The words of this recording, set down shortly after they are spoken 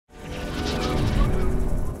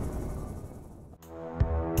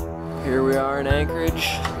Here we are in Anchorage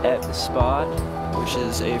at the spot, which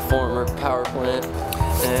is a former power plant,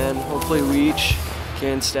 and hopefully we each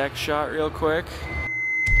can stack a shot real quick.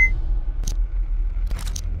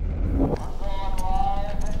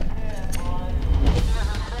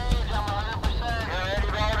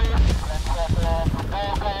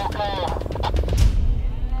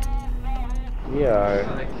 We are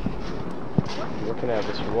looking at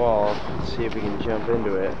this wall to see if we can jump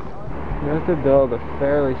into it. We have to build a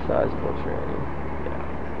fairly sizable train.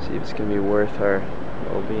 Yeah. See if it's gonna be worth our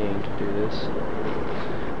well-being to do this.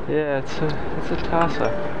 Yeah, it's a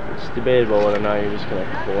toss-up. It's debatable whether or not you're just gonna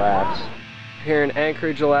collapse. Here in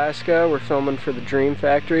Anchorage, Alaska, we're filming for the Dream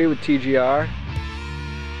Factory with TGR.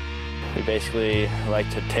 We basically like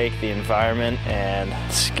to take the environment and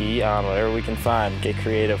ski on whatever we can find, get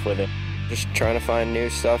creative with it. Just trying to find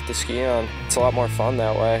new stuff to ski on. It's a lot more fun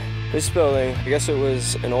that way. This building, I guess it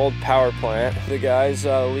was an old power plant. The guys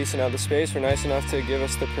leasing out the space were nice enough to give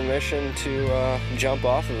us the permission to jump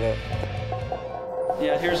off of it.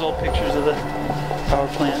 Yeah, here's old pictures of the power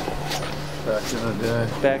plant. Back in the day.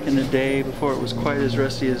 Back in the day, before it was quite as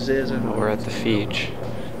rusty as it is. We're at the Feach.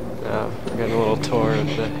 We're getting a little tour of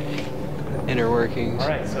the inner workings. All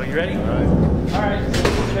right, so you ready? All right. All right, this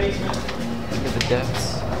is the basement. Look at the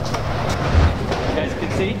depths. You guys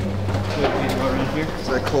can see? Around here. Is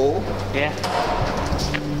that coal? Yeah.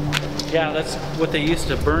 Yeah, that's what they used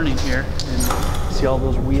to burn in here. And see all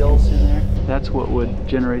those wheels in there? That's what would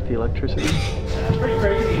generate the electricity. It's pretty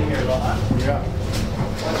crazy in here, though, huh? Yeah.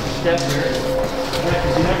 Step here.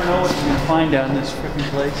 Because you never know what you're going to find down in this freaking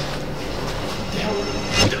place.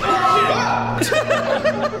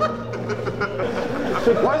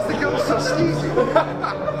 Why is the ghost so steezy?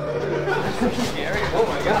 Oh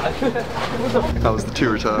my god. How was the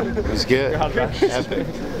tour, Todd? It was good. Epic.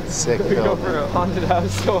 Sick film. For a haunted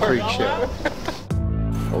house tour. Freak show.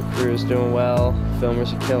 Whole crew's doing well.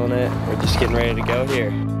 Filmers are killing it. We're just getting ready to go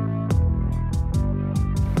here.